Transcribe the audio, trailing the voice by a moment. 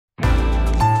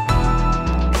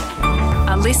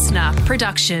listener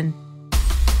production.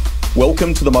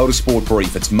 Welcome to the Motorsport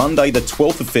Brief. It's Monday, the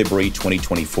 12th of February,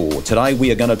 2024. Today we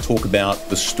are going to talk about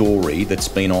the story that's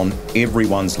been on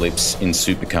everyone's lips in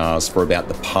Supercars for about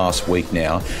the past week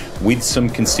now, with some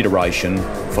consideration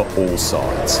for all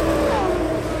sides.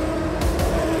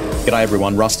 G'day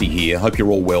everyone, Rusty here. Hope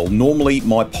you're all well. Normally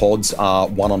my pods are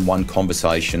one-on-one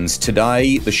conversations.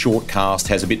 Today the shortcast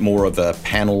has a bit more of a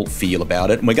panel feel about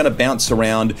it, and we're going to bounce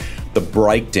around the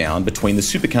breakdown between the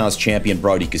Supercars champion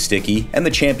Brodie Kostecki and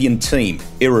the champion team,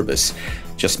 Erebus,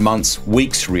 just months,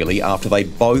 weeks really, after they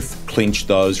both clinched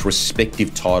those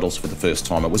respective titles for the first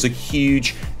time. It was a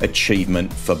huge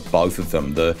achievement for both of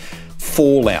them. The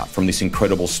fallout from this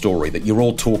incredible story that you're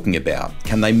all talking about.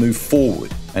 Can they move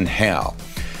forward, and how?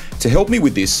 To help me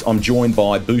with this, I'm joined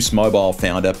by Boost Mobile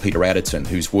founder Peter Adderton,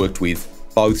 who's worked with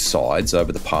both sides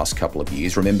over the past couple of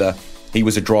years. Remember, he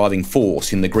was a driving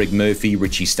force in the Greg Murphy,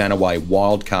 Richie Stanaway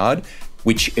wildcard,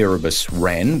 which Erebus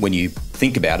ran. When you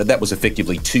think about it, that was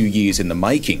effectively 2 years in the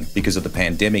making because of the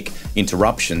pandemic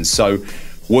interruptions. So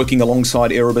working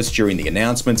alongside Erebus during the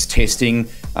announcements, testing,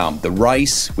 the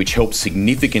race, which helped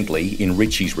significantly in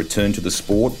Richie's return to the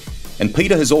sport. And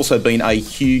Peter has also been a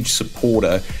huge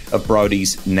supporter of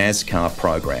Brodie's NASCAR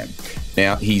program.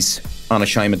 Now, he's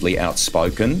unashamedly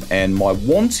outspoken, and my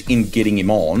want in getting him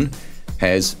on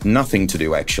has nothing to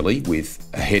do actually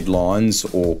with headlines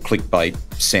or clickbait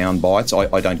sound bites.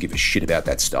 I don't give a shit about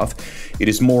that stuff. It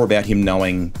is more about him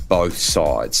knowing both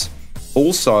sides.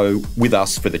 Also with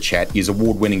us for the chat is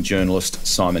award-winning journalist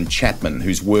Simon Chapman,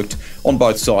 who's worked on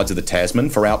both sides of the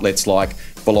Tasman for outlets like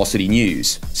Velocity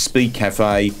News, Speed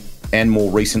Cafe, and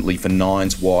more recently for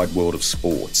Nine's Wide World of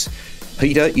Sports.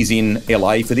 Peter is in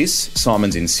LA for this,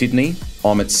 Simon's in Sydney.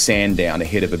 I'm at Sandown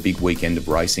ahead of a big weekend of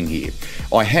racing here.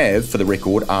 I have, for the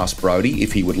record, asked Brodie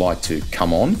if he would like to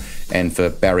come on, and for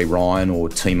Barry Ryan or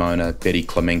team owner Betty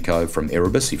Clemenco from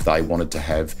Erebus, if they wanted to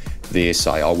have their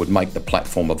say, I would make the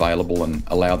platform available and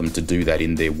allow them to do that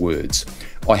in their words.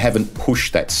 I haven't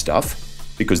pushed that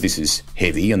stuff because this is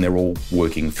heavy and they're all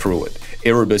working through it.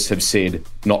 Erebus have said,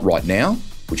 not right now,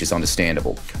 which is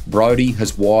understandable. Brodie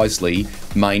has wisely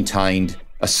maintained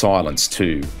a silence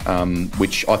too,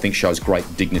 which I think shows great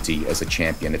dignity as a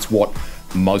champion. It's what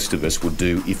most of us would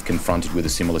do if confronted with a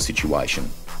similar situation.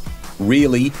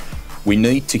 Really, we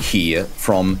need to hear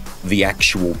from the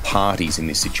actual parties in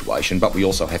this situation, but we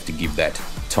also have to give that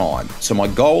time. So my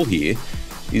goal here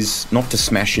is not to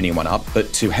smash anyone up,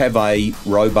 but to have a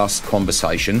robust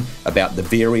conversation about the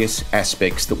various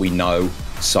aspects that we know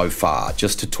so far,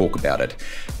 just to talk about it.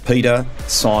 Peter,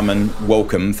 Simon,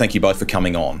 welcome. Thank you both for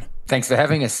coming on. Thanks for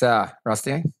having us,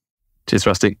 Rusty. Cheers,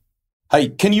 Rusty. Hey,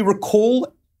 can you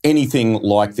recall anything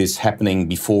like this happening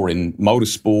before in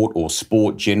motorsport or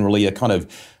sport generally, a kind of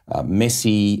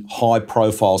messy,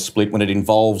 high-profile split when it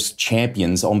involves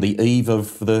champions on the eve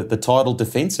of the title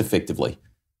defence, effectively?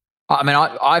 I mean,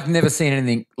 I've never seen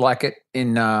anything like it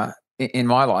in my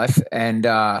life, and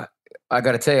I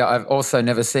got to tell you, I've also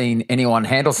never seen anyone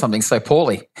handle something so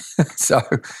poorly. So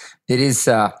it is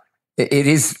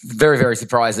very, very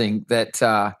surprising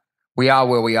that we are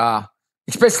where we are,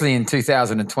 especially in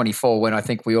 2024, when I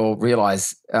think we all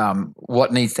realise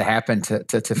what needs to happen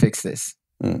to fix this.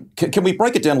 Can we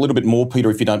break it down a little bit more, Peter,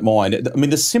 if you don't mind? I mean,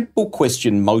 the simple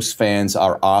question most fans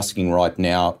are asking right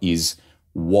now is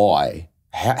why?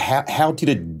 How did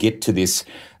it get to this?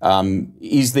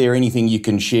 Is there anything you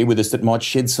can share with us that might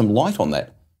shed some light on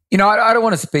that? You know, I don't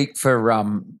want to speak for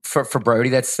Brodie.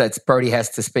 That's Brodie has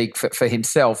to speak for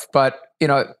himself. But you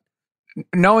know,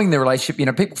 knowing the relationship, you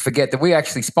know, people forget that we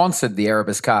actually sponsored the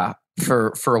Erebus car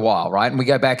for a while, right? And we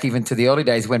go back even to the early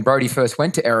days when Brodie first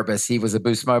went to Erebus. He was a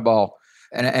Boost Mobile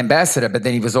ambassador, but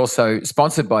then he was also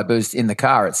sponsored by Boost in the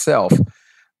car itself.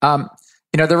 You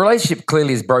know, the relationship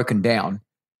clearly is broken down.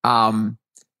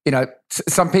 You know,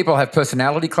 some people have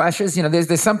personality clashes. You know,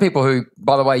 there's some people who,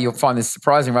 by the way, you'll find this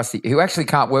surprising, Rusty, who actually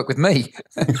can't work with me.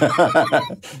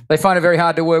 They find it very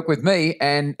hard to work with me,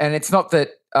 and it's not that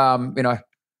you know,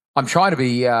 I'm trying to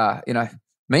be you know,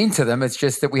 mean to them. It's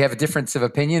just that we have a difference of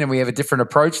opinion and we have a different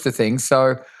approach to things.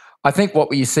 So I think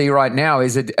what you see right now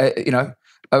is you know,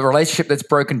 a relationship that's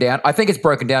broken down. I think it's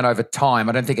broken down over time.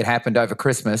 I don't think it happened over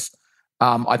Christmas.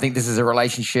 I think this is a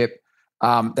relationship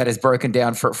that has broken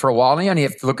down for a while. And you only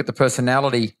have to look at the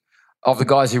personality of the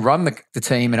guys who run the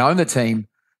team and own the team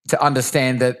to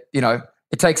understand that, you know,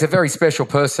 it takes a very special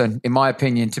person, in my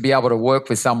opinion, to be able to work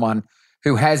with someone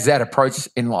who has that approach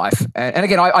in life. And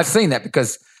again, I've seen that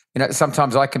because, you know,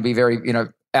 sometimes I can be very, you know,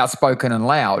 outspoken and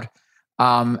loud.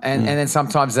 And then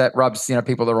sometimes that rubs, you know,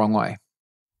 people the wrong way.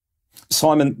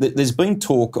 Simon, there's been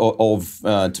talk of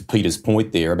to Peter's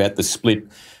point there, about the split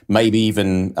maybe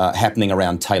even happening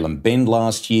around Tailem Bend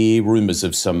last year, rumours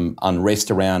of some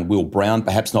unrest around Will Brown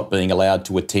perhaps not being allowed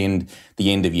to attend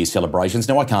the end-of-year celebrations.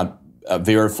 Now, I can't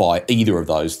verify either of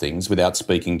those things without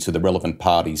speaking to the relevant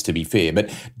parties, to be fair, but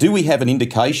do we have an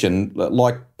indication,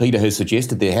 like Peter has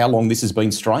suggested there, how long this has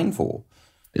been strained for?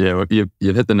 Yeah,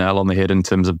 you've hit the nail on the head in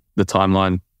terms of the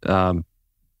timeline.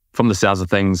 From the sounds of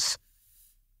things,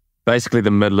 basically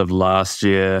the middle of last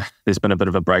year, there's been a bit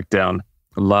of a breakdown,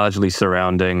 largely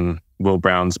surrounding Will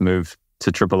Brown's move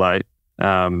to Triple Eight.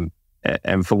 And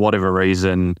for whatever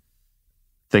reason,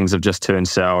 things have just turned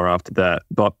sour after that.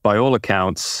 But by all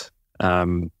accounts,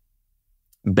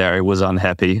 Barry was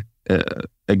unhappy.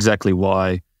 Exactly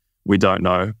why, we don't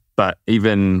know. But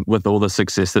even with all the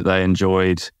success that they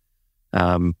enjoyed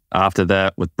after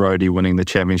that, with Brodie winning the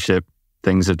championship,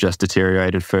 things have just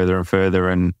deteriorated further and further.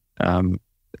 And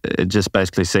it just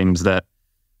basically seems that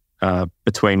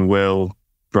between Will,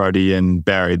 Brodie and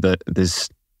Barry, that there's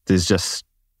just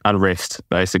unrest,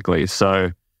 basically.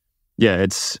 So, yeah,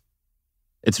 it's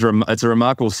a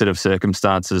remarkable set of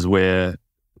circumstances where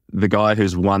the guy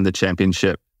who's won the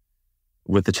championship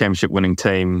with the championship winning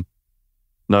team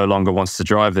no longer wants to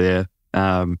drive there.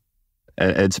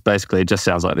 It's basically, it just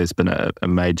sounds like there's been a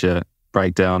major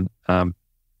breakdown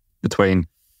between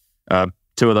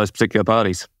two of those particular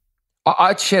parties.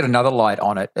 I'd shed another light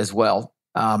on it as well.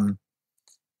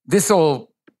 This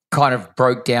all kind of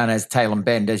broke down as Tailem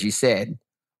Bend, as you said.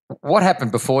 What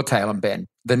happened before Tailem Bend?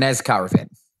 The NASCAR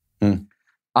event.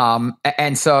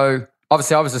 And so,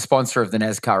 obviously, I was a sponsor of the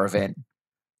NASCAR event.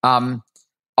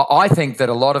 I think that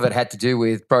a lot of it had to do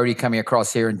with Brodie coming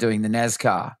across here and doing the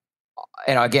NASCAR.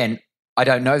 And again, I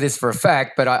don't know this for a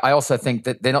fact, but I also think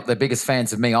that they're not the biggest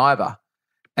fans of me either.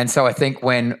 And so I think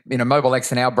when, Mobile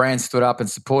X and our brand stood up and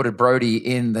supported Brodie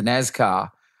in the NASCAR,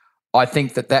 I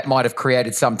think that might have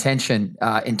created some tension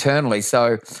internally.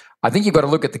 So I think you've got to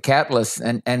look at the catalyst,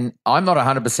 and I'm not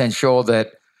 100% sure that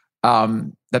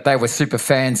they were super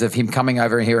fans of him coming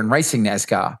over here and racing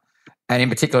NASCAR, and in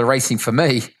particular racing for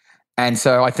me. And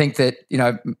so I think that,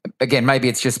 again, maybe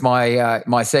it's just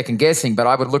my second guessing, but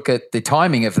I would look at the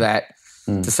timing of that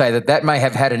to say that may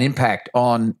have had an impact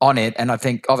on it. And I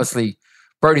think obviously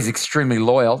Brodie's extremely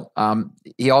loyal.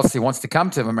 He obviously wants to come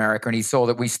to America, and he saw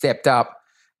that we stepped up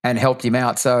and helped him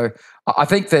out. So I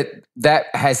think that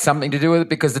has something to do with it,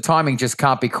 because the timing just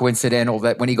can't be coincidental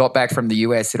that when he got back from the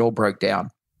US, it all broke down.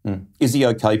 Is he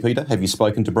okay, Peter? Have you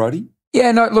spoken to Brodie?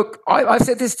 Yeah, no, look, I've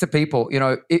said this to people,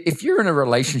 if you're in a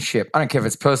relationship, I don't care if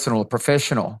it's personal or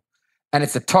professional, and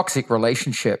it's a toxic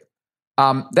relationship,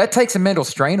 that takes a mental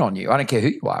strain on you. I don't care who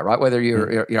you are, right? Whether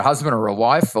you're a husband or a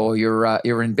wife, or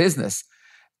you're in business.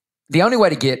 The only way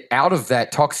to get out of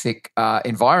that toxic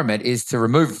environment is to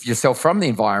remove yourself from the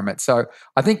environment. So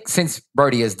I think since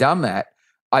Brodie has done that,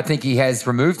 I think he has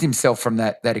removed himself from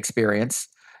that experience.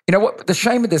 You know what? The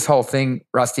shame of this whole thing,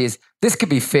 Rusty, is this could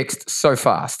be fixed so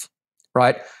fast,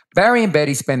 right? Barry and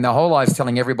Betty spend their whole lives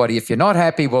telling everybody, if you're not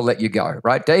happy, we'll let you go,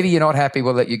 right? Davey, you're not happy,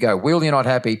 we'll let you go. Will, you're not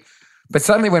happy. But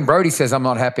suddenly when Brodie says, I'm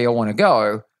not happy, I want to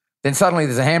go, then suddenly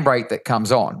there's a handbrake that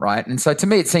comes on, right? And so to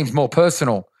me, it seems more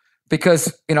personal.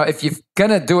 Because, if you're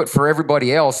going to do it for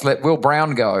everybody else, let Will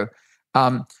Brown go,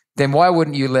 then why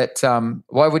wouldn't you let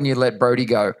Brodie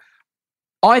go?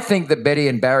 I think that Betty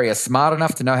and Barry are smart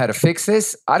enough to know how to fix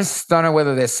this. I just don't know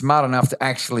whether they're smart enough to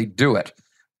actually do it.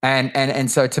 And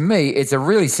so to me, it's a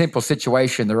really simple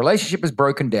situation. The relationship is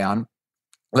broken down.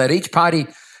 Let each party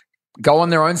go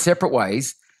on their own separate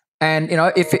ways. And,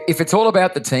 if it's all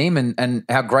about the team and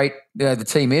how great the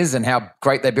team is and how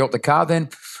great they built the car, then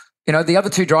the other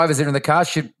two drivers that are in the car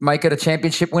should make it a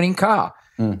championship-winning car.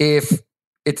 If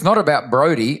it's not about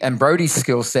Brodie and Brodie's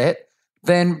skill set,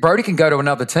 then Brodie can go to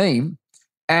another team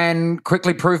and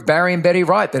quickly prove Barry and Betty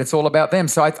right, that it's all about them.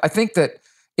 So I think that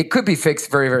it could be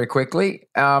fixed very, very quickly,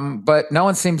 but no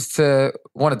one seems to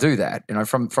want to do that,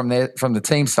 from the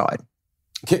team side.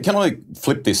 Can I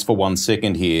flip this for 1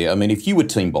 second here? I mean, if you were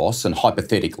team boss and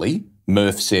hypothetically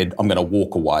Murph said, I'm going to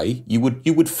walk away, you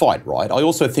would fight, right? I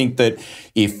also think that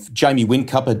if Jamie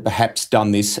Whincup had perhaps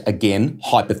done this again,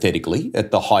 hypothetically, at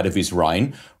the height of his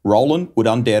reign, Roland would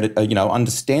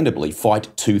understandably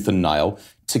fight tooth and nail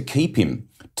to keep him.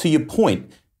 To your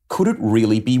point, could it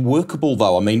really be workable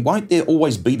though? I mean, won't there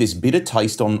always be this bitter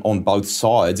taste on both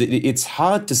sides? It's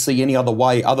hard to see any other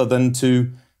way other than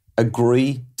to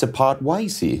agree to part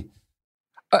ways here.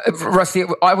 Rusty,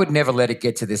 I would never let it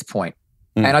get to this point.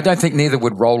 And I don't think neither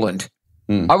would Roland.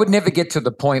 I would never get to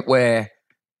the point where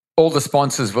all the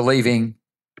sponsors were leaving.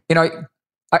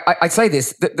 I'd say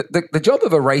this, the job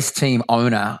of a race team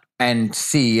owner and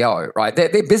CEO, right,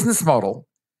 their business model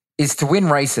is to win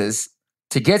races,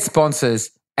 to get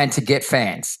sponsors, and to get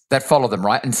fans that follow them,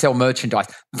 right, and sell merchandise.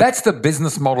 That's the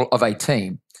business model of a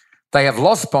team. They have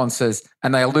lost sponsors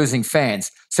and they are losing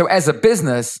fans. So as a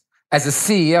business, as a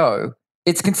CEO,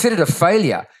 it's considered a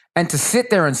failure. And to sit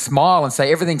there and smile and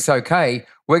say everything's okay,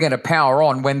 we're going to power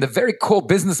on, when the very core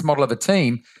business model of a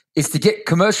team is to get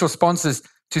commercial sponsors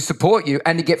to support you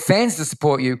and to get fans to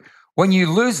support you. When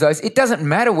you lose those, it doesn't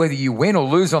matter whether you win or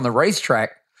lose on the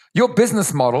racetrack. Your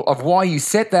business model of why you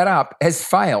set that up has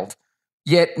failed.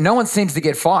 Yet no one seems to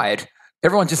get fired.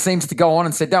 Everyone just seems to go on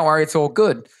and say, don't worry, it's all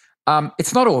good.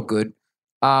 It's not all good.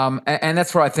 And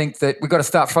that's where I think that we've got to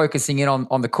start focusing in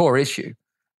on the core issue.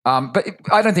 But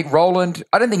I don't think Roland,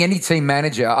 I don't think any team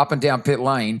manager up and down pit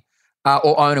lane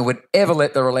or owner would ever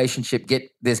let the relationship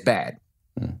get this bad.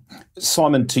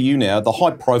 Simon, to you now, the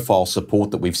high-profile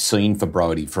support that we've seen for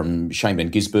Brodie from Shane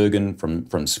Van Gisbergen,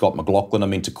 from Scott McLaughlin, I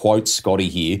mean, to quote Scotty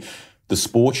here, the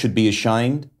sport should be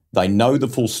ashamed. They know the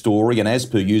full story and, as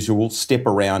per usual, step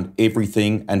around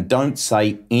everything and don't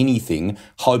say anything,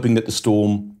 hoping that the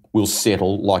storm will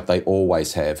settle like they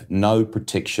always have. No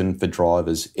protection for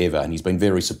drivers ever. And he's been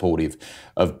very supportive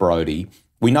of Brodie.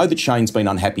 We know that Shane's been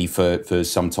unhappy for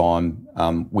some time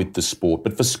with the sport,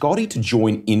 but for Scotty to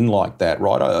join in like that,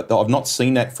 right? I've not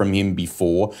seen that from him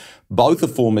before. Both are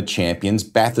former champions,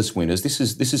 Bathurst winners. This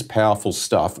is powerful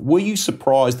stuff. Were you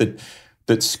surprised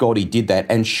that Scotty did that?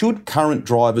 And should current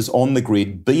drivers on the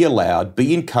grid be allowed,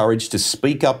 be encouraged to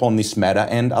speak up on this matter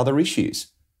and other issues?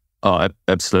 Oh,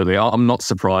 absolutely. I'm not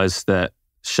surprised that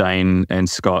Shane and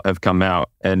Scott have come out,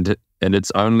 and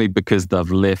it's only because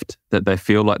they've left that they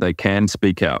feel like they can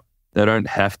speak out. They don't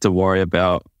have to worry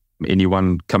about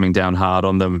anyone coming down hard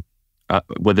on them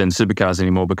within Supercars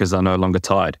anymore because they're no longer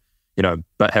tied.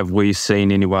 But have we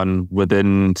seen anyone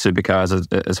within Supercars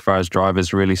as far as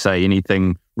drivers really say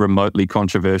anything remotely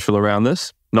controversial around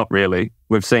this? Not really.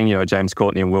 We've seen, James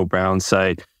Courtney and Will Brown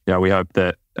say, we hope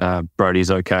that Brodie's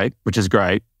okay, which is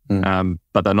great.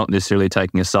 But they're not necessarily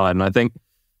taking a side. And I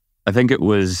think it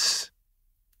was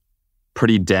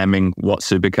pretty damning what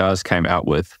Supercars came out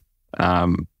with.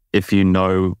 If you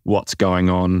know what's going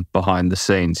on behind the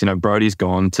scenes, Brodie's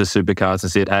gone to Supercars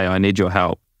and said, "Hey, I need your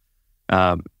help."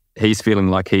 He's feeling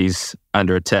like he's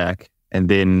under attack, and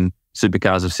then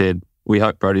Supercars have said, "We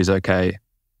hope Brodie's okay,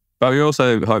 but we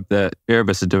also hope that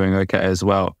Erebus are doing okay as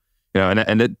well."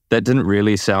 That didn't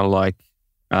really sound like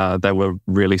they were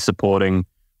really supporting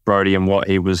Brodie and what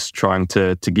he was trying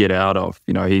to get out of.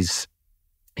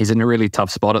 He's in a really tough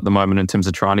spot at the moment in terms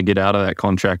of trying to get out of that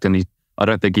contract, and I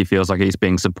don't think he feels like he's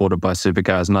being supported by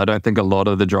Supercars, and I don't think a lot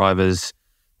of the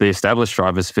established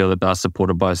drivers feel that they're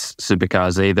supported by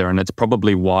Supercars either, and it's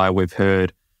probably why we've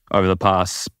heard over the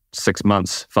past 6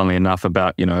 months, funnily enough,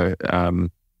 about the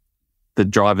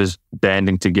drivers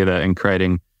banding together and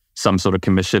creating some sort of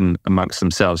commission amongst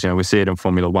themselves. We see it in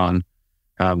Formula One.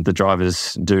 The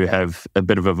drivers do have a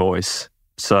bit of a voice.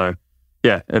 So,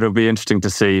 yeah, it'll be interesting to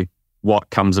see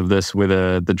what comes of this,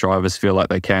 whether the drivers feel like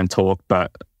they can talk.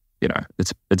 But,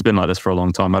 it's been like this for a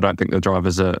long time. I don't think the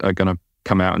drivers are going to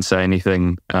come out and say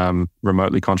anything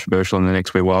remotely controversial in the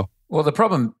next wee while. Well, the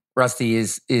problem, Rusty,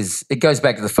 is it goes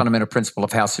back to the fundamental principle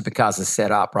of how Supercars is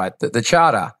set up, right? The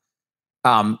charter,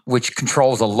 which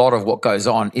controls a lot of what goes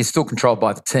on, is still controlled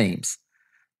by the teams.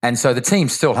 And so the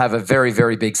teams still have a very,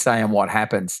 very big say in what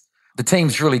happens. The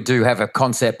teams really do have a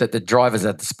concept that the drivers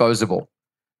are disposable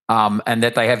and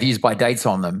that they have use-by dates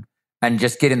on them and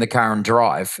just get in the car and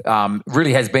drive.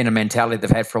 Really has been a mentality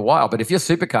they've had for a while. But if you're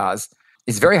Supercars,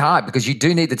 it's very hard because you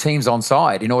do need the teams on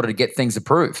side in order to get things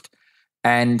approved.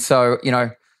 And so,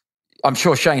 I'm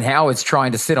sure Shane Howard's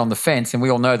trying to sit on the fence, and we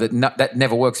all know that that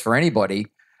never works for anybody.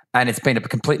 And it's been a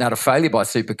complete and utter failure by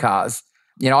Supercars.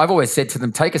 I've always said to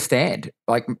them, take a stand,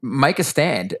 like make a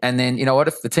stand. And then,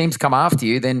 if the teams come after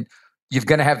you, then you're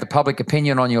going to have the public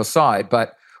opinion on your side.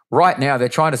 But right now they're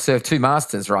trying to serve two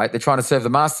masters, right? They're trying to serve the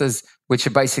masters, which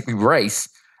are basically race.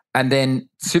 And then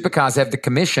Supercars have the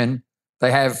commission,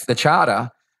 they have the charter.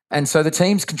 And so the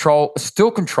teams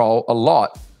still control a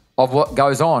lot of what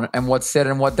goes on and what's said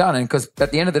and what's done. And because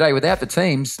at the end of the day, without the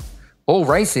teams, all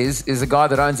race is a guy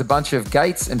that owns a bunch of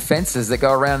gates and fences that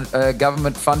go around a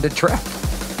government-funded track.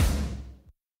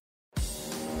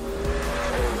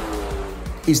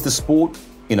 Is the sport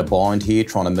in a bind here,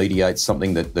 trying to mediate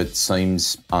something that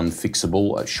seems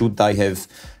unfixable? Should they have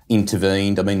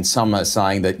intervened? I mean, some are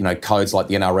saying that, codes like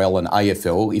the NRL and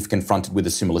AFL, if confronted with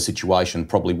a similar situation,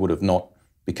 probably would have not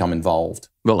become involved.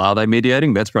 Well, are they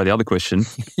mediating? That's probably the other question.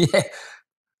 Yeah,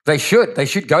 they should. They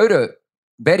should go to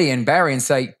Betty and Barry and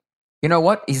say, you know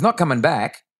what? He's not coming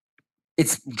back.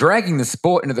 It's dragging the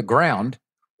sport into the ground.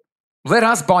 Let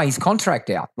us buy his contract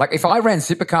out. Like if I ran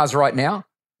Supercars right now,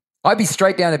 I'd be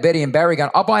straight down to Betty and Barry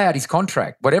going, I'll buy out his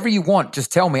contract. Whatever you want,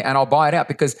 just tell me and I'll buy it out,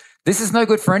 because this is no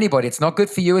good for anybody. It's not good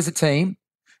for you as a team,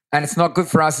 and it's not good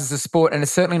for us as a sport, and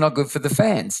it's certainly not good for the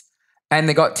fans. And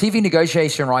they got TV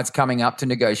negotiation rights coming up to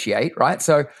negotiate, right?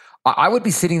 So I would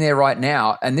be sitting there right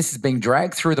now, and this is being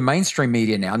dragged through the mainstream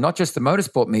media now, not just the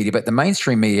motorsport media, but the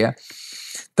mainstream media.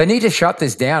 They need to shut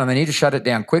this down, and they need to shut it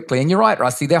down quickly. And you're right,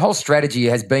 Rusty, their whole strategy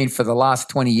has been for the last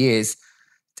 20 years,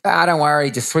 don't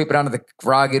worry, just sweep it under the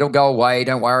rug. It'll go away.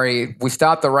 Don't worry. We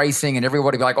start the racing and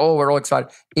everybody be like, oh, we're all excited.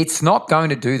 It's not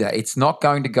going to do that. It's not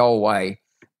going to go away.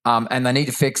 And they need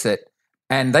to fix it.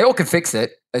 And they all can fix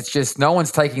it. It's just no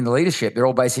one's taking the leadership. They're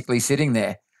all basically sitting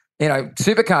there. You know,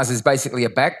 Supercars is basically a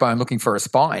backbone looking for a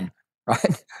spine,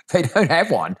 right? They don't have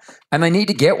one. And they need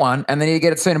to get one, and they need to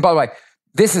get it soon. And by the way,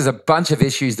 this is a bunch of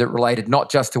issues that related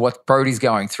not just to what Brodie's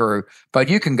going through, but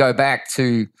you can go back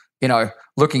to, you know,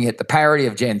 looking at the parity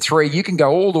of Gen 3. You can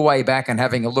go all the way back and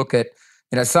having a look at,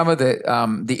 you know, some of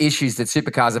the issues that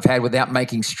Supercars have had without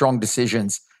making strong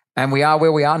decisions. And we are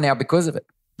where we are now because of it.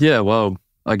 Yeah, well,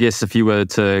 I guess if you were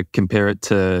to compare it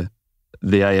to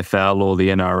the AFL or the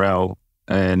NRL,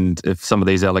 and if some of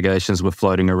these allegations were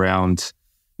floating around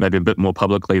maybe a bit more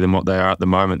publicly than what they are at the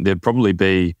moment, there'd probably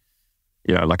be,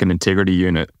 you know, like an integrity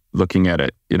unit looking at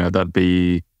it. You know, that'd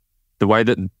be the way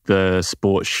that the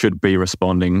sport should be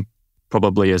responding,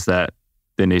 probably is that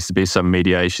there needs to be some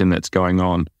mediation that's going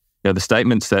on. You know, the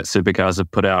statements that Supercars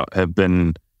have put out have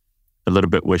been a little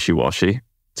bit wishy-washy,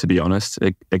 to be honest.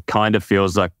 It kind of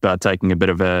feels like they're taking a bit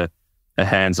of a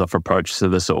hands-off approach to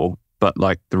this all. But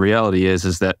like the reality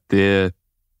is that their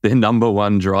number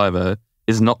one driver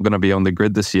is not going to be on the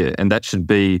grid this year. And that should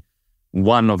be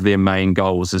one of their main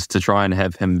goals, is to try and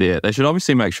have him there. They should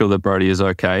obviously make sure that Brodie is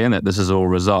okay and that this is all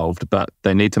resolved, but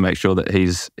they need to make sure that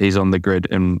he's on the grid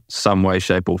in some way,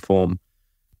 shape or form.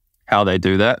 How they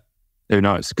do that, who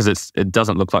knows? Because it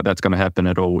doesn't look like that's going to happen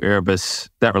at all. Erebus,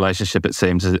 that relationship, it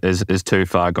seems, is too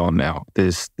far gone now.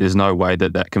 There's no way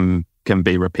that can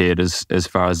be repaired as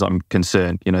far as I'm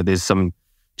concerned. You know, there's some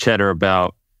chatter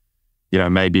about, you know,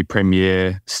 maybe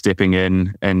Premier stepping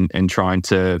in and trying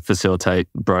to facilitate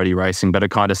Brodie racing, but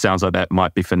it kind of sounds like that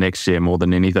might be for next year more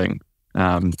than anything.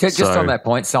 Just on that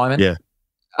point, Simon. Yeah.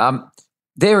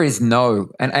 There is no,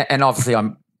 and obviously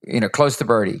I'm, you know, close to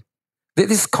Brodie.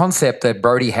 This concept that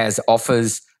Brodie has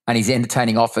offers and he's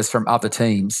entertaining offers from other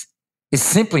teams is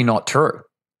simply not true,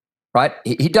 right?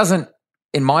 He doesn't,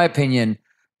 in my opinion,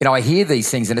 you know, I hear these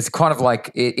things and it's kind of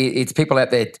like it's people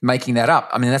out there making that up.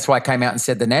 I mean, that's why I came out and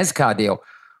said the NASCAR deal.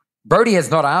 Brodie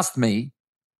has not asked me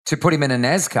to put him in a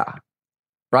NASCAR,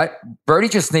 right? Brodie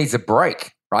just needs a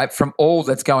break, right, from all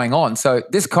that's going on. So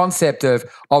this concept of,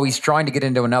 oh, he's trying to get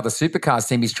into another Supercars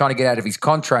team, he's trying to get out of his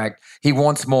contract, he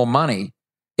wants more money,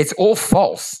 it's all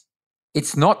false.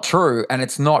 It's not true and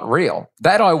it's not real.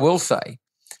 That I will say.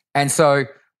 And so,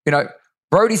 you know,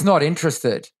 Brodie's not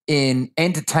interested in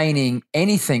entertaining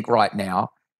anything right now.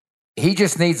 He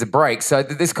just needs a break. So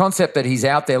this concept that he's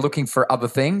out there looking for other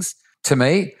things, to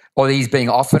me, or he's being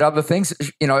offered other things,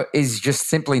 you know, is just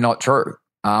simply not true.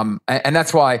 And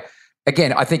that's why,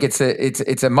 again, I think it's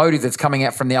a motive that's coming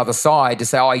out from the other side to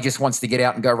say, oh, he just wants to get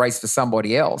out and go race for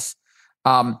somebody else.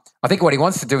 I think what he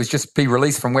wants to do is just be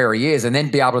released from where he is and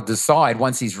then be able to decide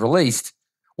once he's released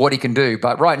what he can do.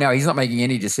 But right now, he's not making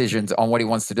any decisions on what he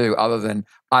wants to do other than,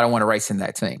 I don't want to race in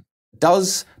that team.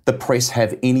 Does the press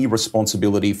have any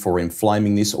responsibility for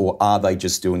inflaming this, or are they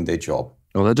just doing their job?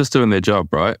 Well, they're just doing their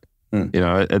job, right? You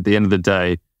know, at the end of the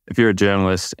day, if you're a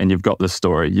journalist and you've got this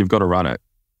story, you've got to run it.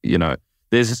 You know,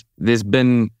 there's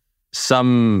been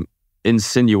some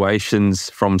insinuations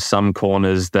from some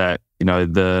corners that, you know,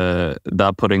 they're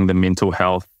putting the mental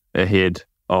health ahead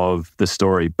of the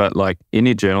story. But like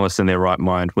any journalist in their right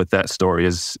mind with that story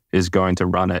is going to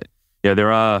run it. Yeah,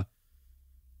 there are,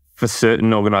 for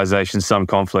certain organizations, some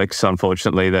conflicts,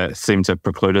 unfortunately, that seem to have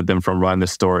precluded them from running the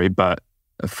story. But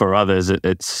for others,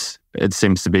 it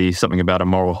seems to be something about a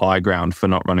moral high ground for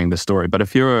not running the story. But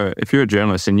if you're a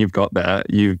journalist and you've got that,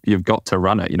 you've got to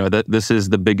run it. You know, that this is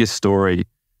the biggest story,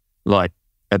 like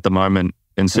at the moment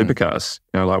in Supercars.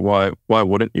 You know, like why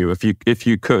wouldn't you? If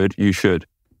you could, you should.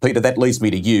 Peter, that leads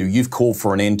me to you. You've called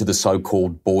for an end to the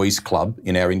so-called boys' club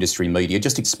in our industry media.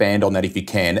 Just expand on that if you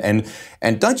can.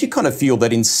 And don't you kind of feel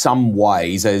that in some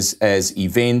ways, as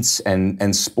events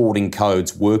and sporting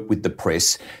codes work with the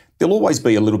press, there'll always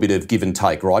be a little bit of give and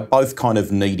take, right? Both kind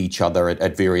of need each other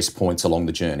at various points along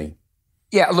the journey.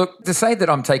 Yeah, look, to say that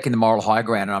I'm taking the moral high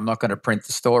ground and I'm not going to print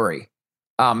the story,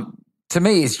 to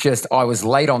me, it's just I was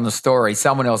late on the story.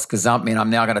 Someone else gazumped me, and I'm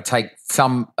now going to take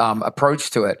some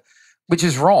approach to it, which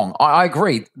is wrong. I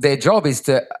agree. Their job is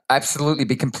to absolutely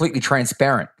be completely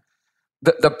transparent.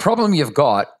 The problem you've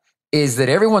got is that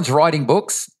everyone's writing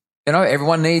books.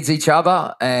 Everyone needs each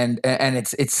other, and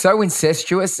it's so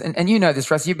incestuous. And you know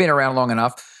this, Russ, you've been around long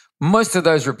enough. Most of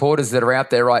those reporters that are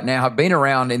out there right now have been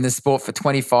around in this sport for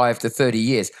 25 to 30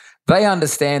 years. They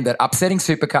understand that upsetting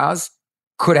supercars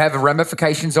could have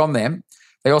ramifications on them.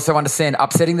 They also understand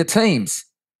upsetting the teams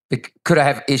could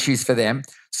have issues for them.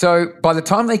 So by the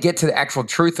time they get to the actual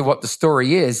truth of what the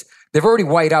story is, they've already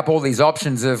weighed up all these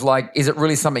options of like, is it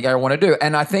really something I want to do?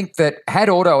 And I think that had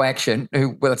Auto Action,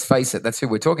 let's face it, that's who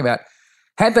we're talking about,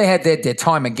 had they had their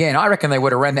time again, I reckon they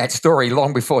would have ran that story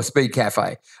long before Speed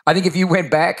Cafe. I think if you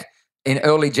went back in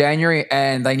early January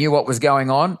and they knew what was going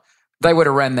on, they would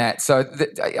have ran that. So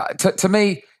to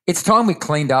me, it's time we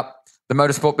cleaned up the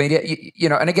motorsport media.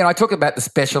 And again, I talk about the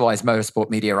specialized motorsport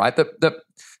media, right?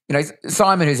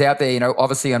 Simon, who's out there,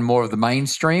 obviously on more of the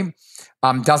mainstream,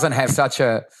 doesn't have such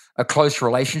a close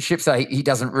relationship, so he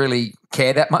doesn't really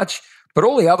care that much. But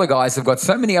all the other guys have got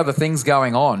so many other things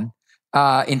going on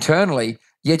internally,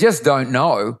 you just don't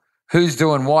know who's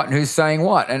doing what and who's saying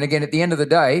what. And again, at the end of the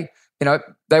day,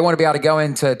 they want to be able to go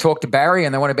in to talk to Barry,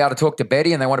 and they want to be able to talk to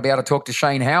Betty, and they want to be able to talk to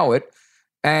Shane Howard.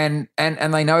 And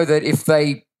they know that if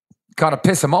they kind of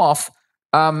piss them off,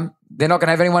 they're not going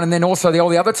to have anyone. And then also all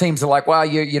the other teams are like, well,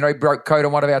 you broke code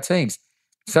on one of our teams.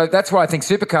 So that's why I think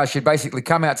Supercars should basically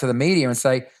come out to the media and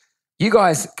say, you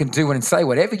guys can do and say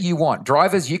whatever you want.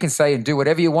 Drivers, you can say and do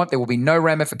whatever you want. There will be no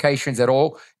ramifications at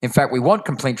all. In fact, we want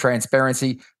complete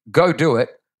transparency. Go do it.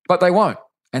 But they won't.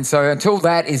 And so until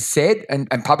that is said and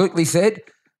publicly said,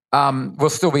 we'll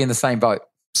still be in the same boat.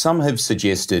 Some have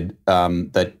suggested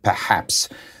that perhaps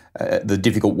the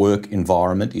difficult work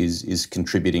environment is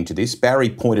contributing to this. Barry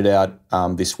pointed out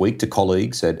this week to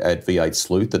colleagues at V8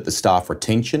 Sleuth that the staff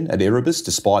retention at Erebus,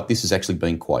 despite this, has actually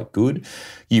been quite good.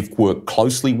 You've worked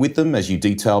closely with them, as you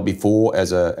detailed before,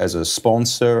 as a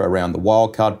sponsor around the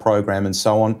wildcard program and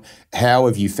so on. How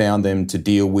have you found them to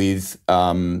deal with?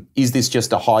 Is this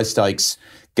just a high-stakes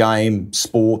game,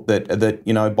 sport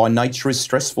that by nature is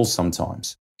stressful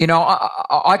sometimes?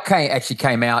 I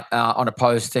came out on a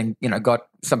post and, got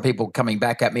some people coming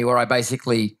back at me where I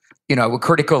basically, were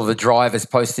critical of the drivers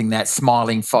posting that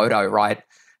smiling photo, right?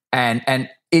 And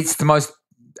it's the most,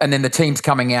 and then the team's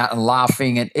coming out and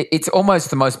laughing, and it's almost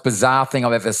the most bizarre thing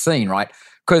I've ever seen, right?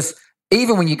 Because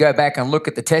even when you go back and look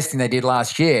at the testing they did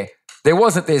last year, there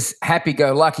wasn't this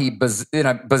happy-go-lucky,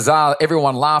 bizarre,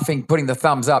 everyone laughing, putting the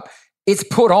thumbs up. It's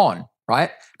put on, right?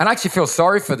 And I actually feel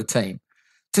sorry for the team.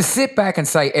 To sit back and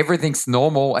say everything's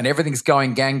normal and everything's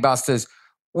going gangbusters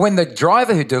when the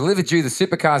driver who delivered you the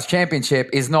Supercars championship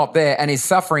is not there and is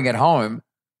suffering at home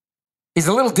is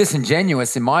a little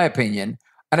disingenuous, in my opinion.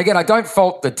 And again, I don't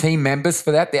fault the team members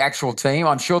for that, the actual team.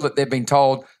 I'm sure that they've been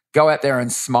told, go out there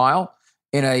and smile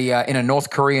in a North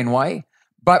Korean way.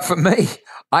 But for me,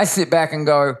 I sit back and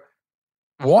go,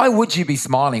 why would you be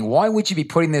smiling? Why would you be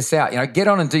putting this out? Get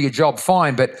on and do your job,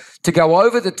 fine. But to go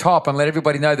over the top and let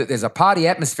everybody know that there's a party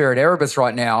atmosphere at Erebus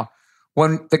right now,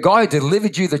 when the guy who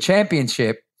delivered you the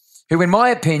championship, who in my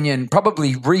opinion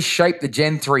probably reshaped the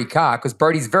Gen 3 car, because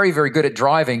Brodie's very, very good at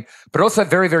driving, but also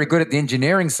very, very good at the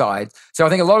engineering side. So I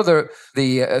think a lot of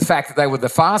the fact that they were the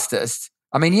fastest,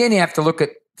 I mean, you only have to look at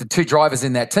the two drivers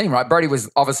in that team, right? Brodie was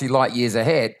obviously light years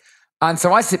ahead. And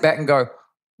so I sit back and go,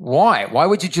 why? Why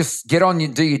would you just get on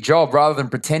and do your job rather than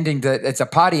pretending that it's a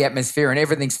party atmosphere and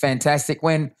everything's fantastic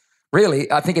when really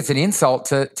I think it's an insult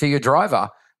to your driver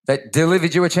that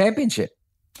delivered you a championship?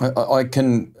 I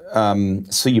can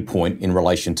see your point in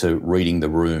relation to reading the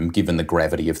room, given the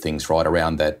gravity of things right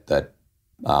around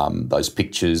those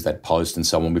pictures, that post and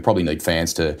so on. We probably need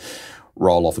fans to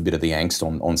roll off a bit of the angst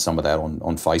on some of that on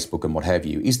Facebook and what have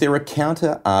you. Is there a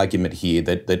counter argument here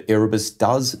that Erebus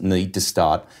does need to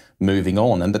start moving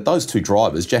on, and that those two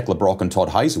drivers, Jack LeBrock and Todd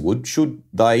Hazelwood, should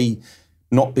they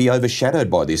not be overshadowed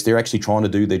by this? They're actually trying to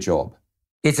do their job.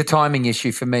 It's a timing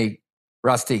issue for me,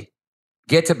 Rusty.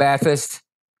 Get to Bathurst.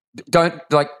 Don't,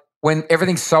 when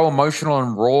everything's so emotional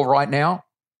and raw right now,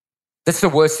 that's the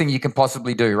worst thing you can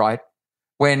possibly do, right?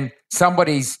 When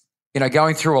somebody's,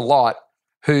 going through a lot,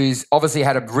 who's obviously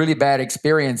had a really bad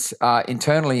experience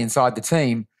internally inside the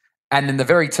team, and then the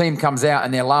very team comes out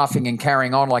and they're laughing and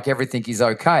carrying on like everything is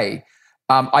okay.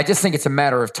 I just think it's a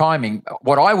matter of timing.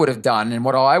 What I would have done and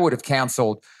what I would have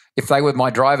counseled if they were my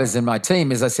drivers and my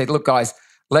team is I said, look, guys,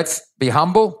 let's be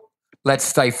humble. Let's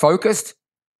stay focused.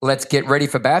 Let's get ready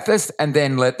for Bathurst, and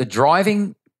then let the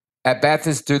driving at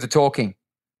Bathurst do the talking.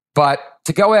 But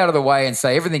to go out of the way and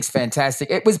say everything's fantastic.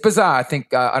 It was bizarre. I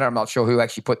think, I'm not sure who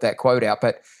actually put that quote out,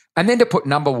 and then to put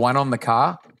number 1 on the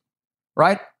car,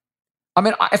 right? I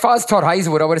mean, if I was Todd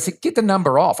Hazelwood, I would have said, get the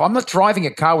number off. I'm not driving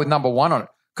a car with number 1 on it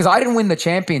because I didn't win the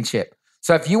championship.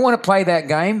 So if you want to play that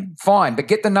game, fine, but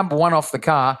get the number 1 off the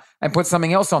car and put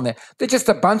something else on there. They're just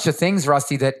a bunch of things,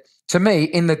 Rusty, that to me,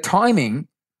 in the timing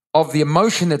of the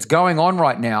emotion that's going on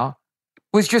right now,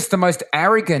 was just the most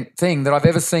arrogant thing that I've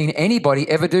ever seen anybody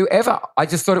ever do, ever. I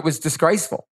just thought it was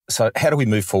disgraceful. So how do we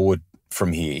move forward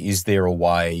from here? Is there a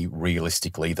way,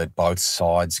 realistically, that both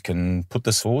sides can put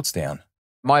the swords down?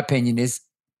 My opinion is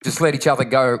just let each other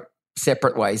go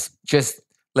separate ways. Just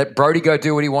let Brodie go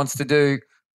do what he wants to do.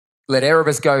 Let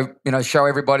Erebus go, show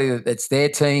everybody that it's their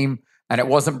team and it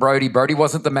wasn't Brodie. Brodie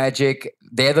wasn't the magic.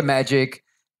 They're the magic.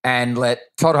 And let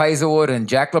Todd Hazelwood and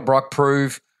Jack LeBrock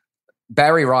prove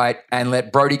Barry right and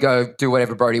let Brodie go do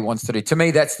whatever Brodie wants to do. To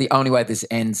me, that's the only way this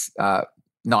ends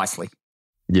nicely.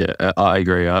 Yeah, I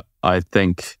agree. I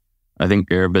think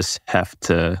Erebus have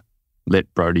to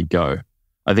let Brodie go.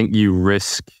 I think you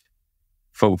risk,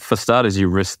 for starters, you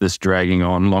risk this dragging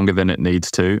on longer than it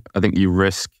needs to. I think you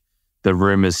risk the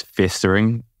rumours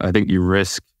festering. I think you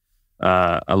risk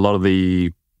a lot of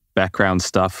the background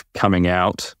stuff coming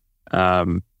out.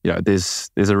 There's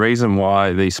a reason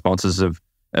why these sponsors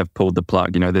have pulled the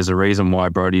plug. There's a reason why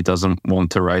Brodie doesn't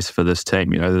want to race for this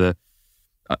team.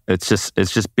 It's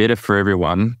just better for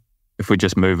everyone if we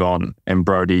just move on and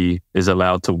Brodie is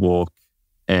allowed to walk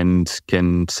and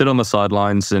can sit on the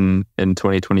sidelines in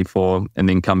 2024 and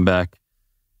then come back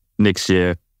next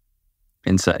year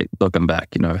and say, look, I'm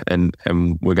back, and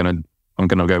I'm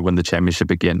gonna go win the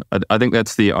championship again. I think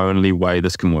that's the only way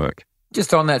this can work.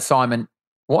 Just on that, Simon,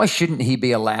 why shouldn't he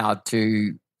be allowed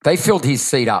to? They filled his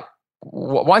seat up.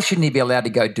 Why shouldn't he be allowed to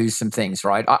go do some things,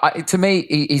 right? To me,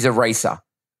 he's a racer,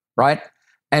 right?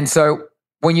 And so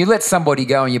when you let somebody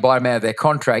go and you buy them out of their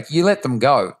contract, you let them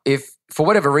go. If for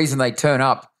whatever reason they turn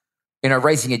up,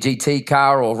 racing a GT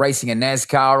car or racing a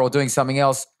NASCAR or doing something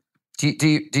else,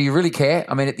 do you really care?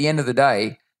 I mean, at the end of the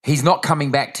day, he's not coming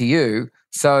back to you.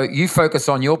 So you focus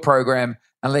on your program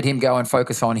and let him go and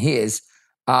focus on his.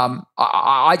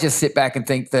 I just sit back and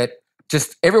think that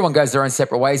just everyone goes their own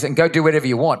separate ways and go do whatever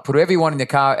you want. Put whoever you want in the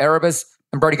car, Erebus,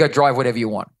 and Brodie go drive whatever you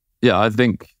want. Yeah, I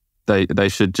think they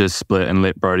should just split and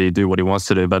let Brodie do what he wants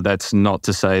to do. But that's not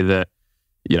to say that,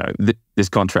 there's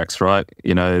contracts, right?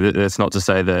 That's not to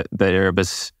say that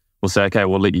Erebus will say, okay,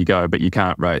 we'll let you go, but you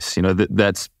can't race.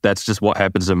 That's just what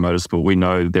happens in motorsport. We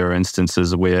know there are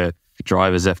instances where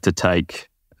drivers have to take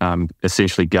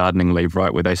essentially gardening leave,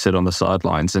 right, where they sit on the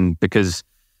sidelines. And because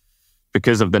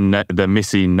of the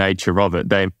messy nature of it,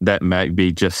 that may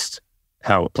be just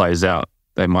how it plays out.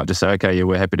 They might just say, okay, yeah,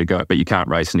 we're happy to go, but you can't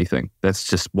race anything. That's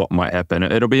just what might happen.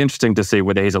 It'll be interesting to see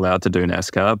whether he's allowed to do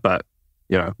NASCAR, but,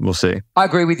 we'll see. I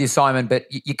agree with you, Simon, but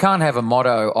you can't have a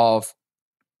motto of,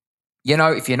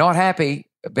 if you're not happy,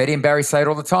 Betty and Barry say it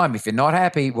all the time, if you're not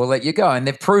happy, we'll let you go. And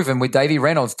they've proven with Davey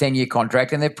Reynolds' 10-year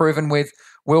contract, and they've proven with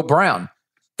Will Brown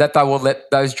that they will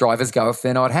let those drivers go if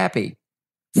they're not happy.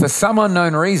 For some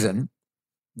unknown reason,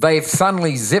 they've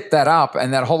suddenly zipped that up,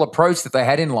 and that whole approach that they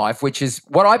had in life, which is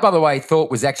what I, by the way, thought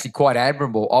was actually quite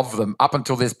admirable of them up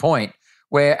until this point,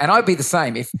 and I'd be the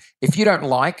same. If you don't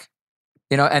like,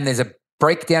 and there's a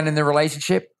breakdown in the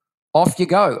relationship, off you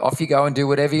go and do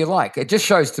whatever you like. It just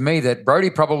shows to me that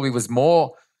Brodie probably was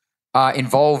more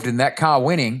involved in that car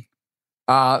winning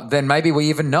than maybe we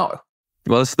even know.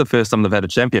 Well, this is the first time they've had a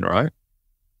champion, right?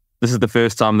 This is the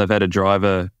first time they've had a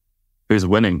driver who's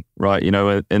winning, right?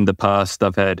 In the past,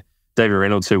 they've had Davey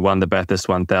Reynolds, who won the Bathurst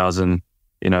 1000.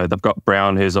 They've got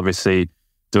Brown, who's obviously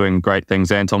doing great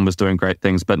things. Anton was doing great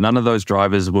things, but none of those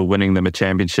drivers were winning them a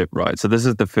championship, right? So this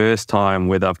is the first time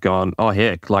where they've gone, oh,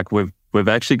 heck, like we've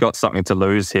actually got something to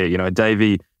lose here.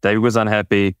 Davey was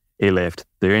unhappy, he left.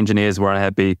 Their engineers were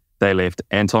unhappy, they left.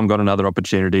 Anton got another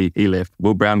opportunity, he left.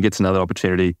 Will Brown gets another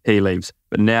opportunity, he leaves.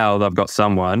 But now they've got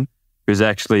someone who's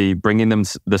actually bringing them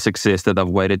the success that they've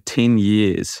waited 10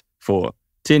 years for.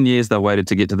 10 years they waited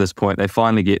to get to this point. They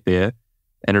finally get there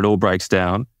and it all breaks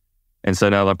down. And so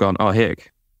now they've gone, oh,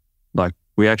 heck, like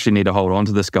we actually need to hold on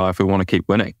to this guy if we want to keep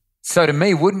winning. So to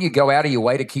me, wouldn't you go out of your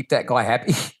way to keep that guy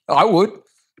happy? I would.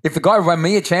 If the guy won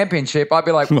me a championship, I'd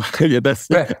be like... yeah, that's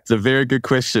a very good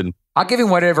question. I'll give him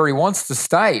whatever he wants to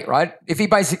stay, right? If he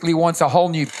basically wants a whole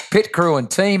new pit crew and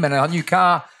team and a new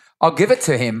car, I'll give it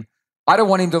to him. I don't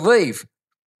want him to leave.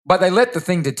 But they let the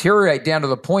thing deteriorate down to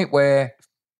the point where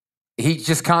he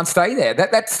just can't stay there.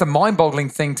 That's the mind-boggling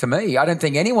thing to me. I don't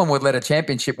think anyone would let a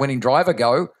championship-winning driver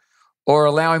go or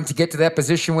allow him to get to that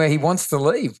position where he wants to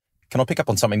leave. Can I pick up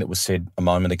on something that was said a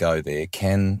moment ago there?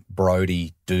 Can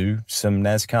Brodie do some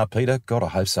NASCAR, Peter? God, I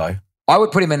hope so. I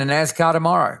would put him in a NASCAR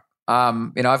tomorrow.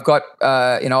 I've got,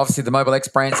 obviously the Mobile X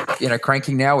brand's,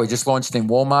 cranking now. We just launched in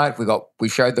Walmart. We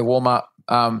showed the Walmart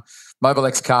Mobile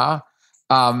X car.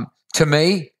 To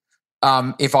me,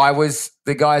 if I was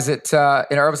the guys at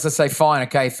Erebus, I'd say, fine,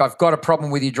 okay, if I've got a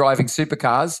problem with you driving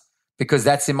supercars, because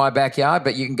that's in my backyard,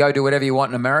 but you can go do whatever you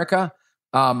want in America,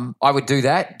 I would do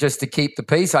that just to keep the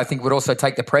peace. I think it would also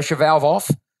take the pressure valve off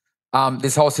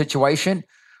this whole situation.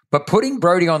 But putting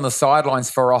Brodie on the sidelines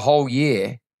for a whole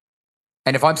year,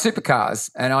 and if I'm Supercars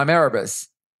and I'm Erebus,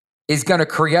 is going to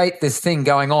create this thing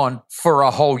going on for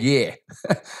a whole year.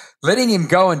 Letting him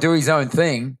go and do his own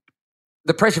thing,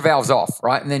 the pressure valve's off,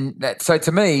 right? And then so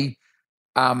to me,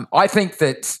 I think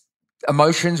that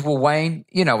emotions will wane.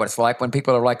 You know what it's like when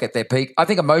people are like at their peak. I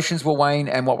think emotions will wane,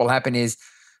 and what will happen is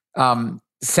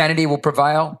sanity will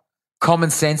prevail, common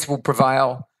sense will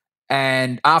prevail,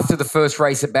 and after the first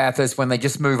race at Bathurst, when they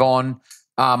just move on,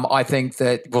 I think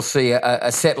that we'll see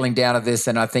a settling down of this,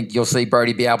 and I think you'll see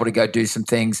Brodie be able to go do some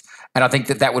things, and I think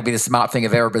that would be the smart thing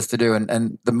of Erebus to do,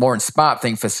 and the more smart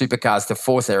thing for Supercars to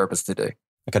force Erebus to do.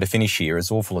 Okay, to finish here,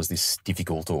 as awful as this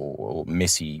difficult or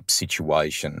messy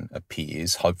situation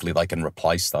appears, hopefully they can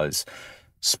replace those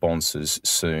sponsors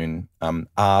soon.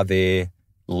 Are there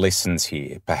lessons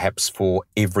here, perhaps for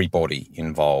everybody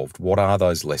involved? What are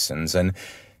those lessons? And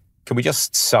can we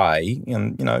just say,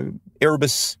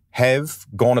 Erebus have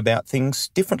gone about things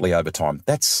differently over time.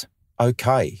 That's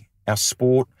okay. Our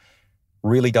sport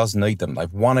really does need them.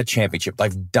 They've won a championship.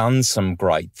 They've done some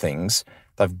great things.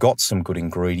 They've got some good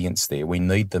ingredients there. We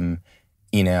need them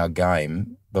in our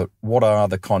game. But what are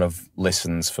the kind of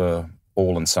lessons for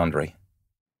all and sundry?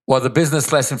 Well, the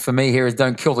business lesson for me here is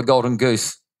don't kill the golden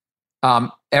goose.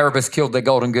 Erebus killed the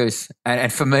golden goose.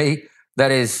 And for me,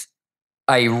 that is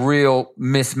a real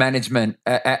mismanagement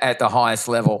at the highest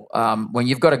level. When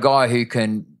you've got a guy who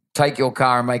can take your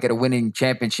car and make it a winning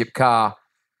championship car,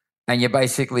 and you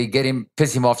basically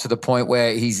piss him off to the point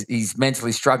where he's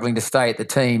mentally struggling to stay at the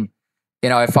team.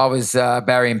 If I was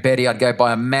Barry and Betty, I'd go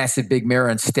buy a massive big mirror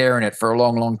and stare in it for a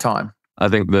long, long time. I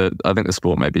think the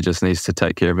sport maybe just needs to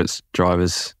take care of its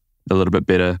drivers a little bit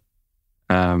better.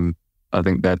 I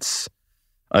think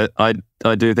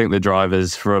I do think the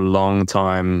drivers for a long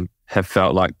time have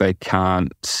felt like they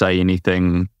can't say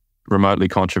anything remotely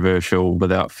controversial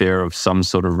without fear of some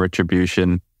sort of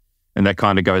retribution. And that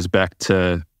kind of goes back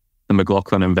to the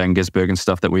McLaughlin and Van Gisbergen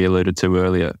stuff that we alluded to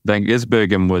earlier. Van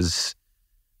Gisbergen was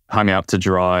hung out to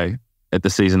dry at the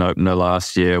season opener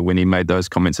last year when he made those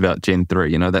comments about Gen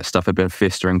 3. That stuff had been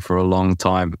festering for a long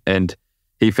time. And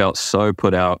he felt so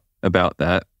put out about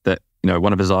that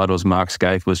one of his idols, Mark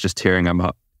Scaife, was just tearing him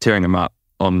up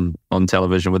on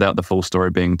television without the full story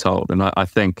being told. And I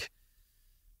think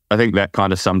that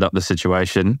kind of summed up the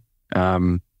situation.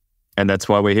 And that's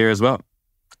why we're here as well.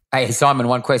 Hey, Simon,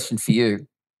 one question for you.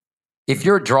 If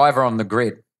you're a driver on the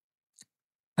grid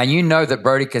and you know that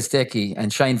Brodie Kostecki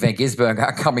and Shane Van Gisbergen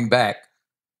are coming back,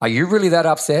 are you really that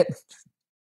upset?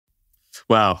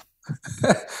 Wow.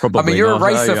 Probably you're not, a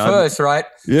racer first, right?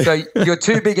 Yeah. So your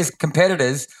two biggest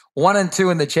competitors, 1 and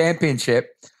 2 in the championship,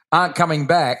 aren't coming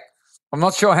back. I'm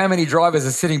not sure how many drivers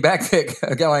are sitting back there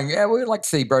going, yeah, we'd like to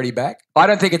see Brodie back. I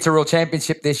don't think it's a real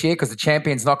championship this year because the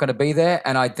champion's not going to be there.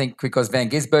 And I think because Van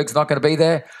Gisbergen's not going to be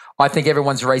there, I think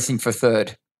everyone's racing for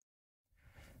third.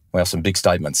 Well, some big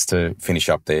statements to finish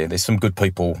up there. There's some good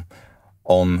people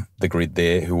on the grid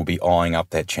there who will be eyeing up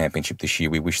that championship this year.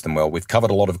 We wish them well. We've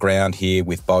covered a lot of ground here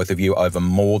with both of you over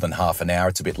more than half an hour.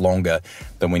 It's a bit longer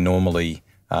than we normally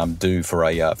do for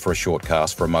a short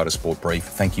cast, for a motorsport brief.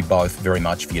 Thank you both very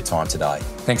much for your time today.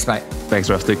 Thanks, mate. Thanks,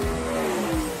 Rusty.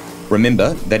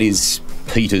 Remember, that is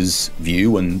Peter's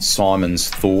view and Simon's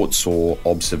thoughts or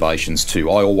observations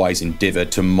too. I always endeavour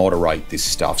to moderate this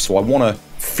stuff. So I want to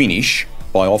finish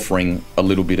by offering a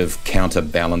little bit of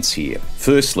counterbalance here.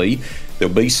 Firstly,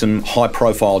 there'll be some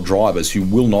high-profile drivers who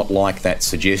will not like that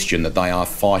suggestion that they are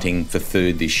fighting for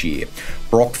third this year.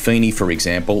 Brock Feeney, for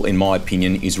example, in my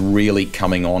opinion, is really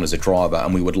coming on as a driver,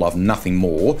 and we would love nothing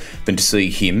more than to see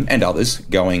him and others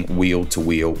going wheel to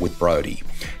wheel with Brodie.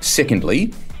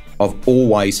 Secondly, I've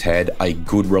always had a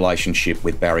good relationship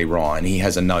with Barry Ryan. He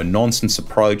has a no-nonsense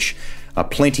approach.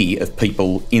 Plenty of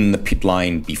people in the pit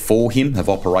lane before him have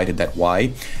operated that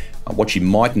way. What you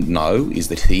mightn't know is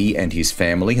that he and his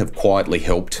family have quietly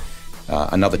helped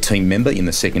another team member in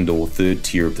the second or third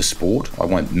tier of the sport. I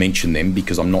won't mention them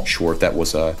because I'm not sure if that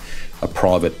was a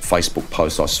private Facebook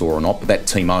post I saw or not, but that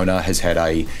team owner has had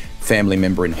a family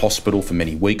member in hospital for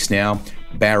many weeks now.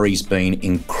 Barry's been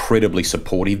incredibly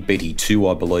supportive, Betty too,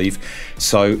 I believe.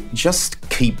 So just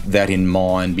keep that in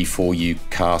mind before you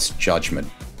cast judgment.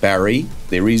 Barry,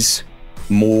 there is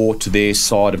more to their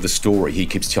side of the story, he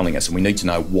keeps telling us, and we need to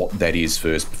know what that is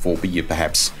first before you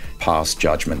perhaps pass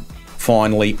judgment.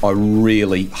 Finally, I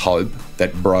really hope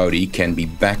that Brodie can be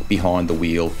back behind the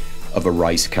wheel of a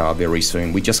race car very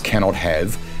soon. We just cannot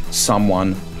have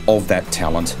someone of that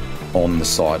talent on the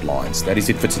sidelines. That is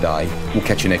it for today. We'll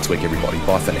catch you next week, everybody.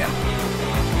 Bye for now.